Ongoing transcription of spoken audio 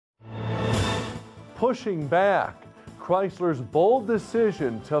pushing back. Chrysler's bold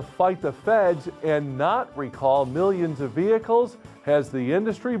decision to fight the feds and not recall millions of vehicles has the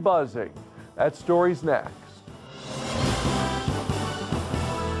industry buzzing. That story's next.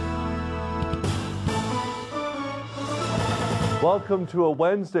 Welcome to a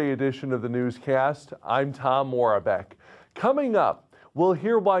Wednesday edition of the newscast. I'm Tom Morabek. Coming up, we'll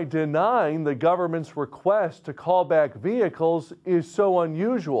hear why denying the government's request to call back vehicles is so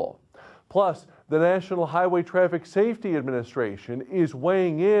unusual. Plus, the National Highway Traffic Safety Administration is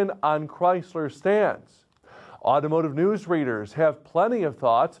weighing in on Chrysler's stance. Automotive news readers have plenty of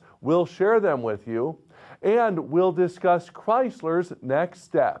thoughts. We'll share them with you. And we'll discuss Chrysler's next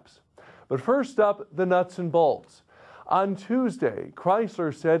steps. But first up, the nuts and bolts. On Tuesday,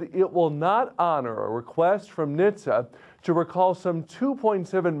 Chrysler said it will not honor a request from NHTSA to recall some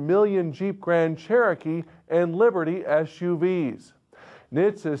 2.7 million Jeep Grand Cherokee and Liberty SUVs.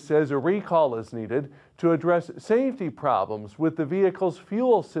 NHTSA says a recall is needed to address safety problems with the vehicle's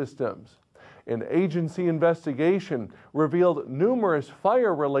fuel systems. An agency investigation revealed numerous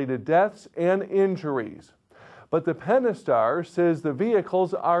fire-related deaths and injuries. But the Pentastar says the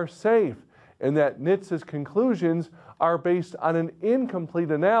vehicles are safe and that NHTSA's conclusions are based on an incomplete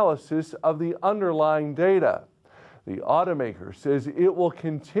analysis of the underlying data. The automaker says it will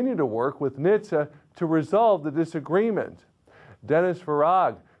continue to work with NHTSA to resolve the disagreement. Dennis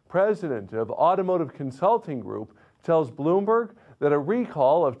Farag, president of Automotive Consulting Group, tells Bloomberg that a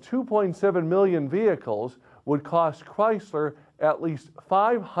recall of 2.7 million vehicles would cost Chrysler at least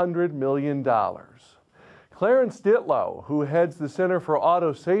 $500 million. Clarence Ditlow, who heads the Center for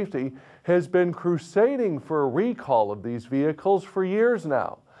Auto Safety, has been crusading for a recall of these vehicles for years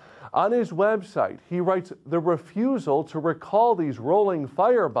now. On his website, he writes the refusal to recall these rolling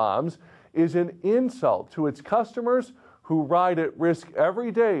firebombs is an insult to its customers who ride at risk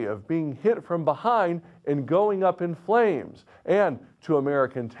every day of being hit from behind and going up in flames, and to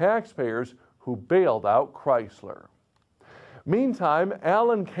American taxpayers who bailed out Chrysler. Meantime,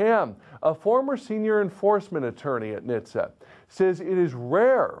 Alan Kam, a former senior enforcement attorney at NHTSA, says it is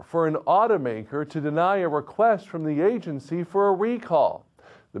rare for an automaker to deny a request from the agency for a recall.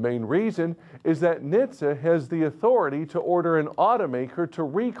 The main reason is that NHTSA has the authority to order an automaker to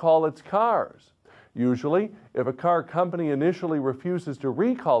recall its cars. Usually, if a car company initially refuses to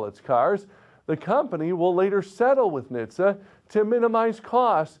recall its cars, the company will later settle with NHTSA to minimize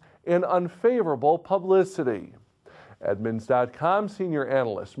costs and unfavorable publicity. Edmunds.com senior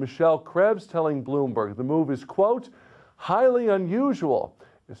analyst Michelle Krebs telling Bloomberg the move is, quote, highly unusual,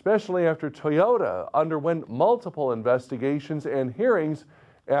 especially after Toyota underwent multiple investigations and hearings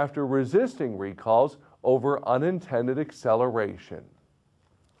after resisting recalls over unintended acceleration.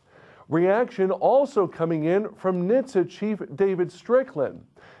 Reaction also coming in from NHTSA Chief David Strickland.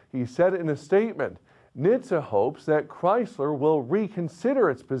 He said in a statement, NHTSA hopes that Chrysler will reconsider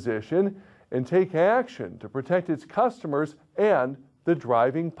its position and take action to protect its customers and the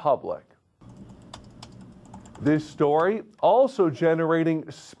driving public. This story also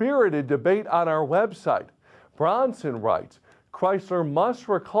generating spirited debate on our website. Bronson writes, Chrysler must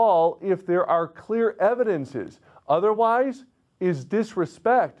recall if there are clear evidences, otherwise is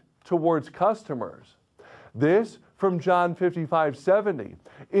disrespect towards customers. This from John 5570.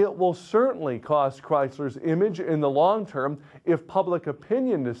 It will certainly cost Chrysler's image in the long term if public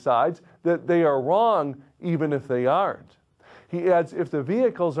opinion decides that they are wrong, even if they aren't. He adds, if the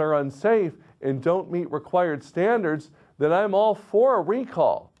vehicles are unsafe and don't meet required standards, then I'm all for a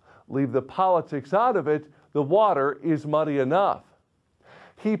recall. Leave the politics out of it, the water is muddy enough.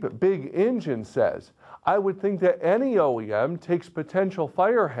 Heap Big Engine says, I would think that any OEM takes potential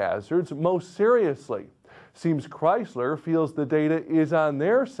fire hazards most seriously. Seems Chrysler feels the data is on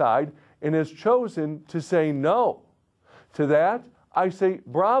their side and has chosen to say no. To that, I say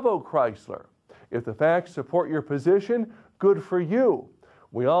bravo, Chrysler. If the facts support your position, good for you.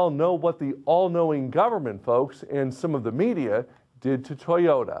 We all know what the all-knowing government folks and some of the media did to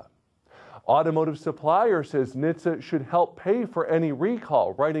Toyota. Automotive Supplier says NHTSA should help pay for any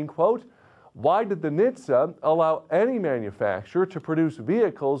recall, writing, quote, why did the NHTSA allow any manufacturer to produce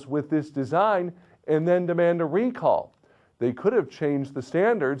vehicles with this design and then demand a recall? They could have changed the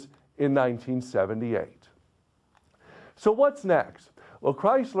standards in 1978. So what's next? Well,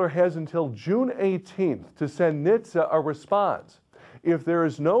 Chrysler has until June 18th to send NHTSA a response. If there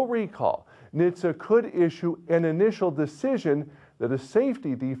is no recall, NHTSA could issue an initial decision that a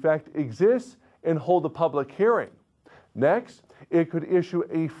safety defect exists and hold a public hearing. Next, it could issue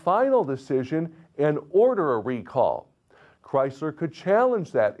a final decision and order a recall. Chrysler could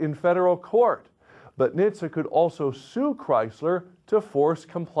challenge that in federal court, but NHTSA could also sue Chrysler to force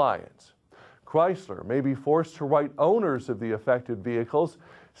compliance. Chrysler may be forced to write owners of the affected vehicles,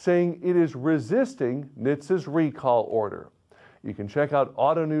 saying it is resisting NHTSA's recall order. You can check out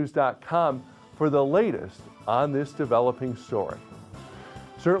autonews.com for the latest on this developing story.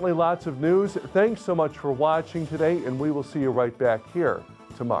 Certainly lots of news. Thanks so much for watching today, and we will see you right back here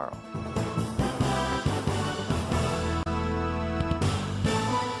tomorrow.